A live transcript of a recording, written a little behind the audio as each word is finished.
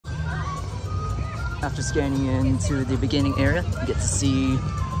after scanning into the beginning area, you get to see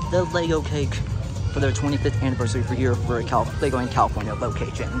the Lego cake for their 25th anniversary for here for Legoland California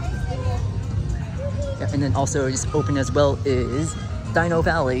location. Yeah, and then also just open as well is Dino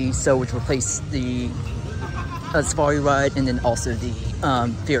Valley, so which replaced the safari ride and then also the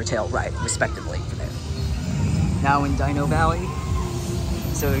fairy tale ride respectively for there. Now in Dino Valley,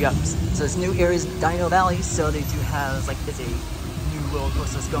 so this new area is Dino Valley, so they do have like it's a new roller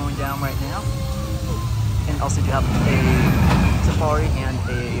coaster that's going down right now, and also do have a safari and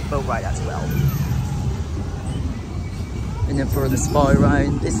a boat ride as well. And then for the safari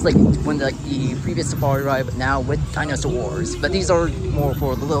ride, it's like one of the previous safari ride, but now with dinosaurs. But these are more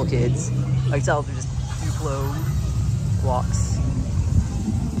for the little kids. Like so, they're just Duplo blocks.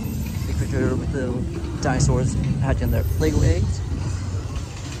 Big picture with the dinosaurs hatching their Lego eggs.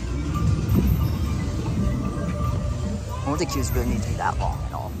 I don't think queues really need to be that long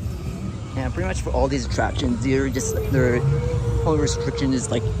at all. And pretty much for all these attractions, their only restriction is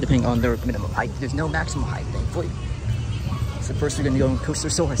like depending on their minimum height. There's no maximum height, thankfully. So first we're gonna go on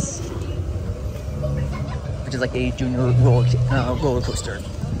Coastersaurus, which is like a junior roller coaster.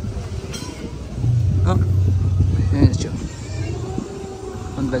 Oh, and it's chill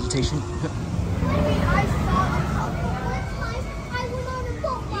on the vegetation.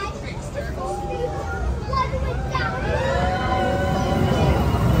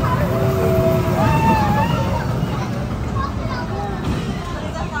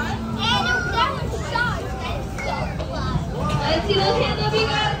 Let's see those hands up, you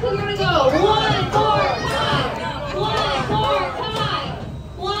guys. We're gonna go one more time. One more time.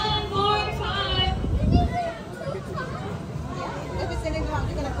 One more time. If it's in the ground,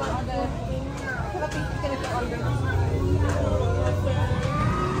 you're gonna go on the. It's gonna go on the.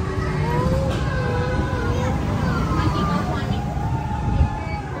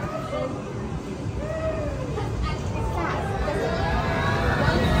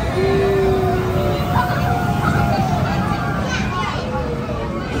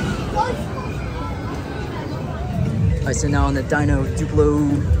 Alright, so now on the Duplo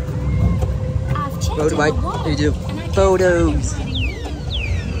road ride, you do photos.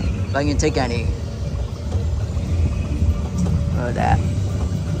 If I can take any of that.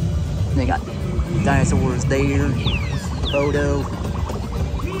 They got dinosaurs there, photo.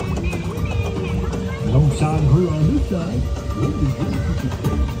 Alongside her on this side.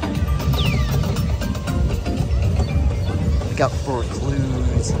 Look out for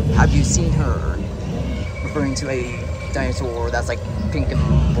clues. Have you seen her? Referring to a dinosaur that's like pink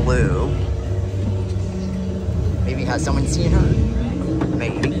and blue. Maybe has someone seen her?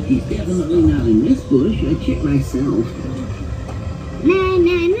 Maybe. He's definitely not in this bush. I checked myself. No,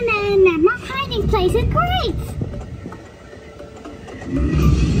 my hiding place is great.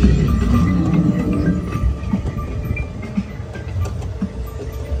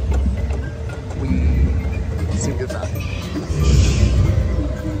 We see what about it.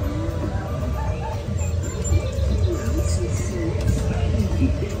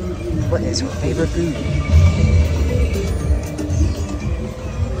 What is her favorite food?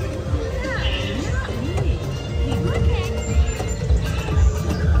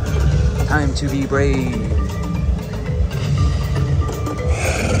 Time to be brave.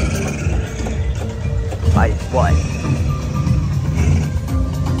 Like what?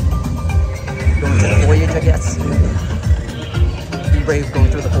 Going through the foliage, I guess. Be brave going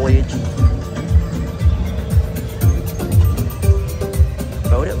through the foliage.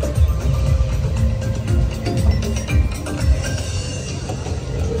 Photos.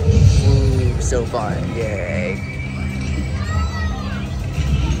 So fun, yay.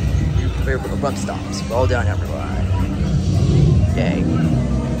 You prepare for the rough stops. Well done, everyone. Yay.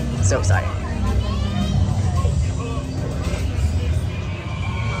 So exciting.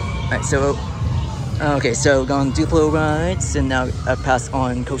 Alright, so, okay, so gone Duplo rides, and now I passed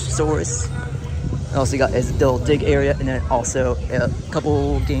on Coastersaurus. I also got a little dig area, and then also a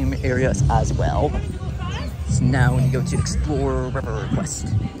couple game areas as well. So now when you go to Explore River Quest,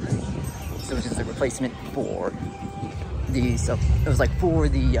 which is the replacement for the it was like for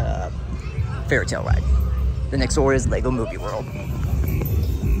the fairy tale ride. The next door is Lego Movie World.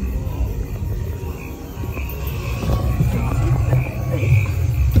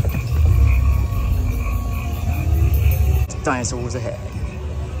 Dinosaurs ahead.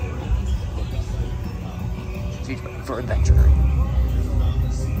 For adventure.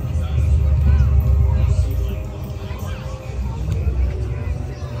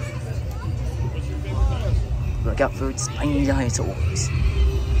 Look out for tiny dinosaurs.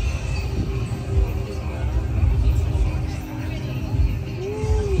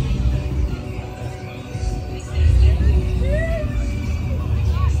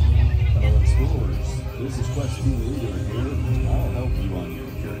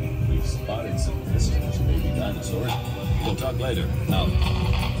 out.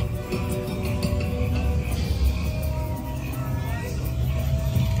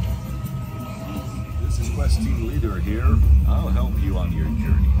 This is Quest Team Leader here. I'll help you on your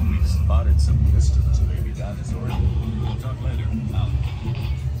journey. We've spotted some distant baby dinosaurs. We'll talk later. Out.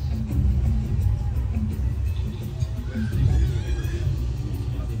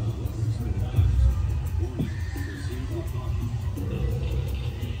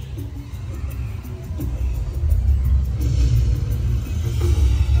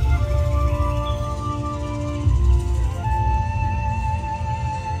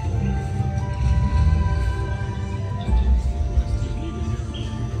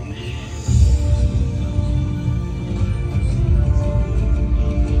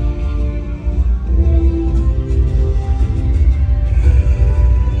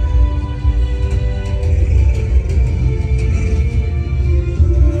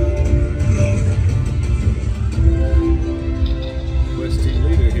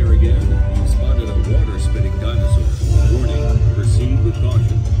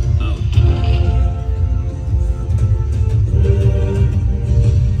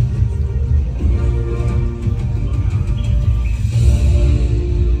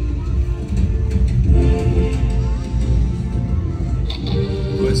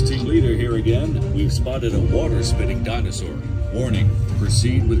 We've spotted a water-spitting dinosaur. Warning,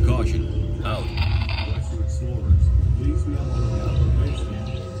 proceed with caution. Out. Western explorers, please be on the lookout for base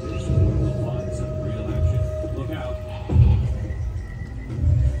camp. This is where we'll find some real action. Look out.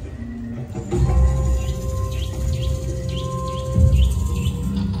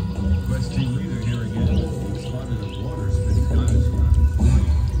 Quest Team Leader here again. We've spotted a water-spitting dinosaur.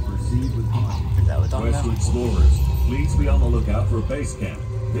 Warning, proceed with caution. Is that what we're talking Western about? explorers, please be on the lookout for base camp.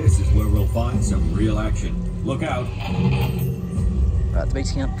 This is where we'll find some real action. Look out. We're at the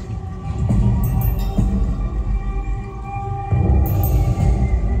base camp.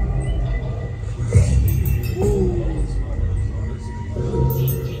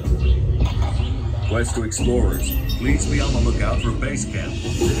 Quest to explorers, please be on the lookout for base camp.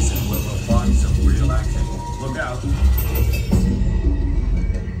 This is where we'll find some real action. Look out.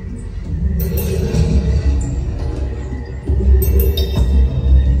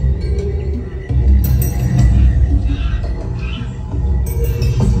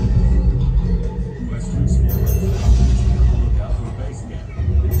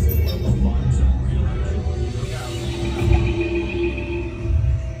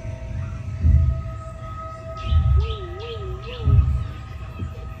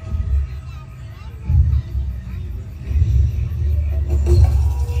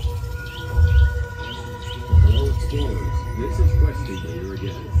 This is Quest Team Leader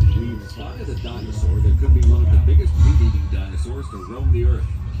again. We've spotted a dinosaur that could be one of the biggest meat-eating dinosaurs to roam the earth.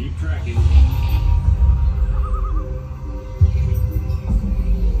 Keep tracking.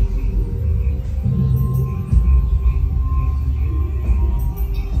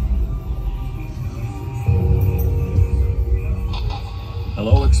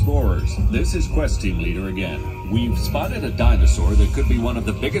 Hello explorers, this is Quest Team Leader again. We've spotted a dinosaur that could be one of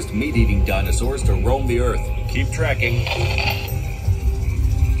the biggest meat-eating dinosaurs to roam the earth. Keep tracking.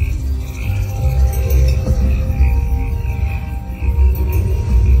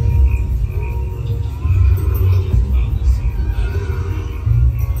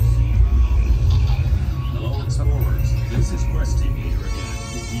 Hello explorers, this is Quest Team Leader again.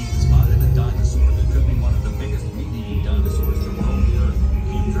 We've spotted a dinosaur that could be one of the biggest meat-eating dinosaurs to roam the earth.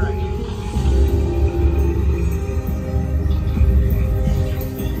 Keep tracking.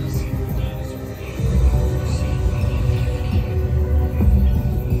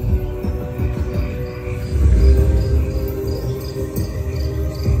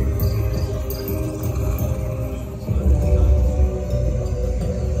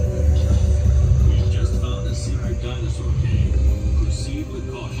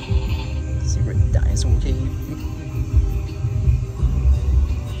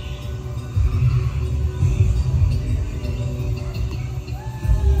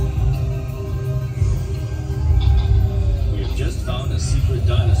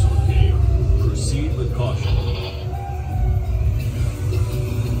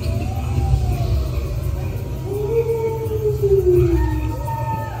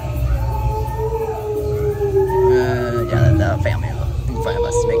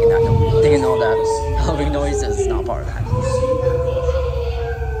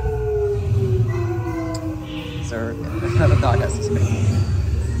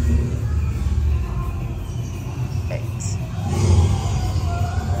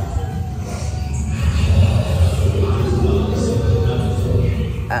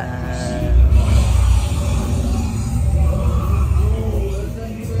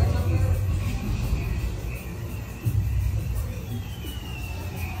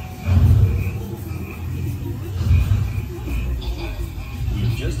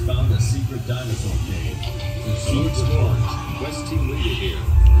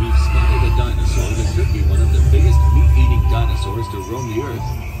 could be one of the biggest meat-eating dinosaurs to roam the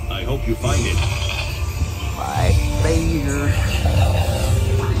earth. I hope you find it. Right there.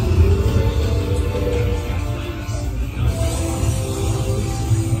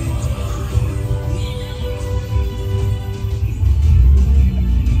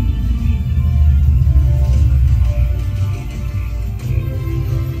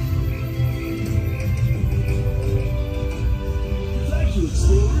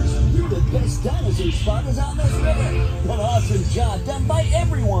 Dinosaur spot is on this river. An awesome job done by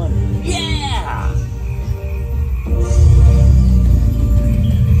everyone. Yeah!